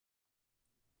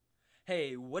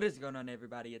Hey, what is going on,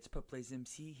 everybody? It's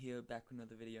PupPlayzMC here, back with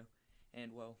another video,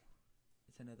 and well,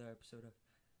 it's another episode of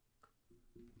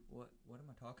what am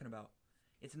I talking about?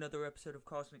 It's another episode of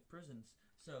Cosmic Prisons.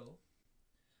 So,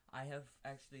 I have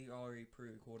actually already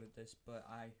pre-recorded this, but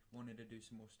I wanted to do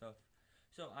some more stuff.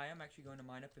 So I am actually going to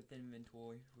mine up the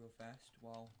inventory real fast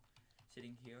while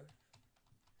sitting here.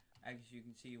 As you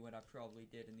can see, what I probably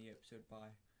did in the episode by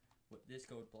what this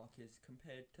gold block is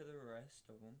compared to the rest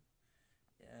of them.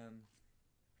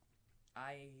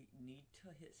 I need to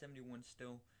hit 71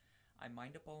 still. I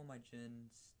mined up all of my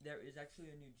gens. There is actually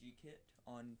a new G kit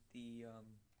on the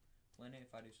planet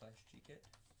if I do /G kit.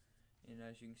 And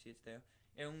as you can see, it's there.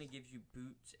 It only gives you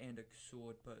boots and a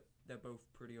sword, but they're both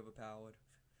pretty overpowered.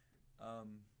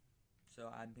 So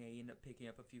I may end up picking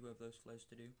up a few of those flows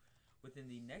to do. Within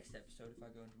the next episode, if I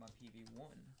go into my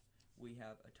PV1, we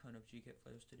have a ton of G kit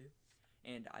flows to do.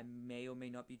 And I may or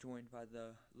may not be joined by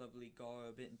the lovely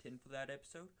Gara Bit and 10 for that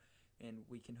episode. And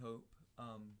we can hope,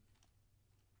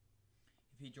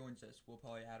 if he joins us, we'll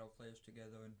probably add our players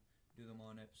together and do them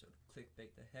on episode.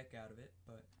 Clickbait the heck out of it,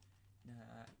 but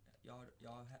nah, y'all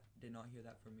did not hear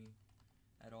that from me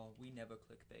at all. We never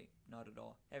clickbait, not at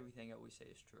all. Everything that we say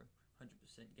is true, 100%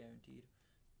 guaranteed.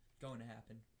 Going to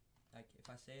happen. Like, if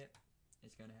I say it,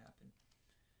 it's going to happen.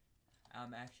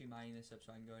 I'm actually mining this up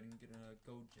so I can go ahead and get a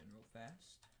gold gen real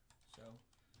fast. So,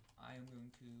 I am going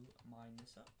to mine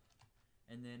this up.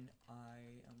 And then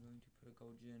I am going to put a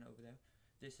gold gen over there.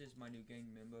 This is my new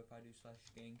gang member. If I do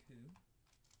 /gang who,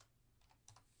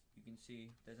 you can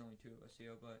see there's only 2 of us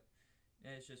here, but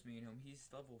yeah, it's just me and him. He's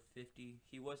level 50.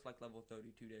 He was like level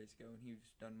 30 2 days ago, and he's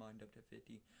done mined up to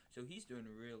 50. So he's doing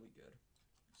really good.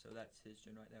 So that's his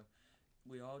gen right there.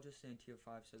 We all just in tier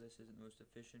 5, so this isn't the most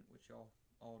efficient, which y'all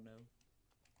all know.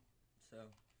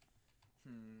 So,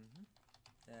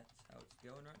 that's how it's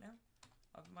going right now.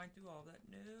 I've mined through all that.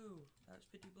 No, that was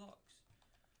 50 blocks.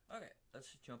 Okay,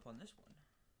 let's jump on this one.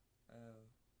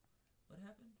 What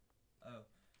happened? Oh,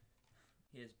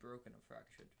 he has broken a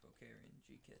fractured Vocarian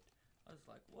G-Kit. I was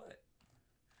like, what?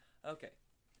 Okay,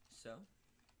 so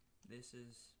this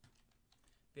is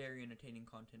very entertaining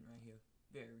content right here.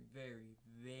 Very, very,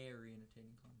 very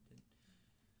entertaining content.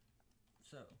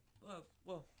 So,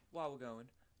 well, while we're going,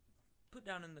 put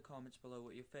down in the comments below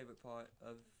what your favorite part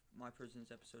of my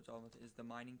prisons episodes are. Is the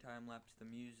mining time lapse, the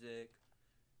music,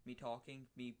 me talking,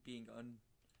 me being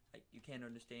like, you can't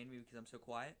understand me because I'm so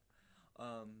quiet.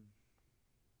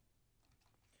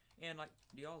 And like,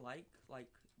 do y'all like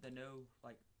the no,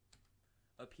 like,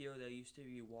 up here there used to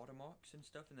be watermarks and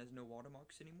stuff, and there's no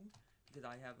watermarks anymore because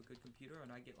I have a good computer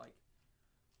and I get like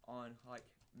on like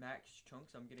max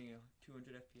chunks. I'm getting a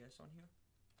 200 FPS on here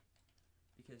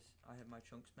because I have my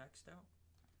chunks maxed out.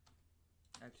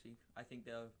 Actually, I think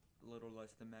they're a little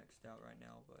less than maxed out right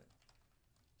now, but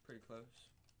pretty close.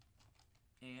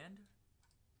 And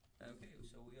okay,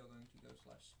 so we are going to go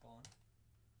 /spawn.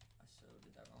 I so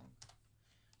did that wrong.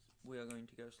 We are going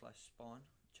to go /spawn.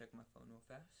 Check my phone real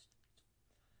fast.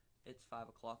 It's 5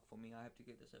 o'clock for me. I have to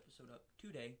get this episode up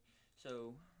today,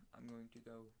 so I'm going to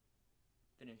go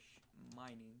finish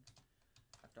mining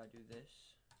after I do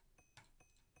this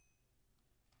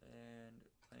and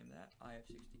claim that. I have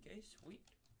 60k. Sweet.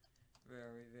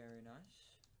 Very, very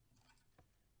nice.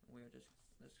 We are just,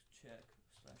 let's check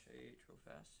 /AH real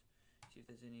fast. See if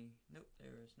there's any. Nope,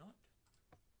 there is not.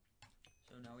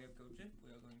 So now we have gold gen.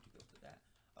 We are going to go for that.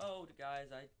 Oh,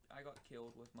 guys, I got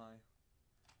killed with my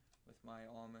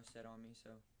armor set on me,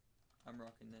 so I'm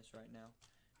rocking this right now.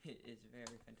 It is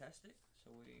very fantastic.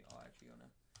 So we are actually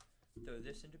gonna throw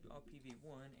this into our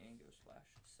PV1 and go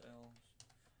 /cells.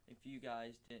 If you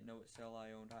guys didn't know what cell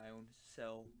I owned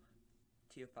cell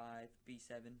tier 5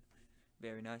 B7.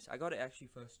 Very nice. I got it actually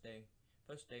first day.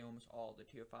 First day, almost all the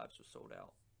tier 5s were sold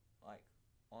out, like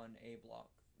on A block.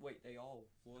 Wait, they all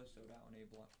were sold out on A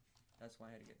block. That's why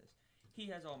I had to get this. He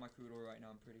has all my crude oil right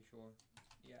now, I'm pretty sure.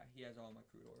 Yeah, he has all my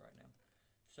crude oil right now.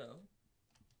 So,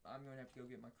 I'm going to have to go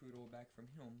get my crude oil back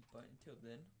from him, but until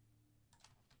then,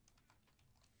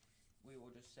 we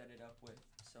will just set it up with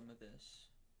some of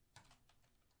this.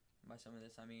 By some of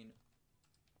this, I mean,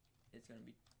 it's going to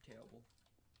be terrible.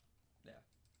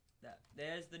 There.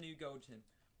 There's the new gold tin.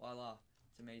 Voila.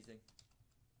 It's amazing.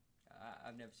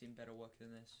 I've never seen better work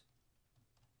than this.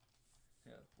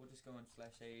 Yeah, we'll just go on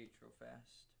 /AH real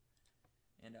fast.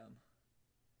 And,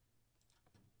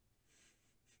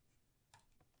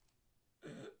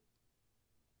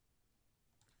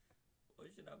 what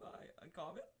should I buy?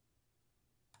 Uncommon?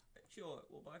 Sure,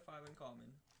 we'll buy 5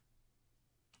 uncommon.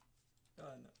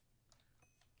 Done.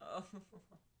 Oh.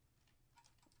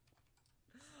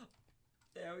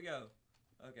 There we go.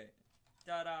 Okay.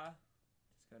 Ta-da.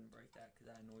 go ahead and break that because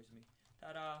that annoys me.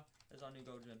 Ta-da! There's our new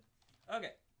gold gem.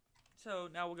 Okay, so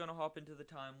now we're gonna hop into the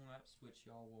time lapse, which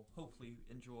y'all will hopefully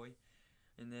enjoy,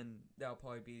 and then that'll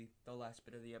probably be the last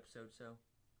bit of the episode. So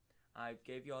I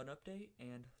gave y'all an update,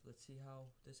 and let's see how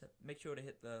this. Make sure to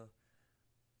hit the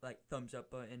thumbs up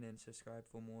button and subscribe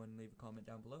for more, and leave a comment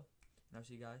down below. And I'll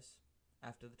see you guys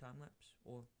after the time lapse,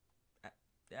 or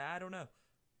I don't know.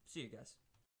 See you guys.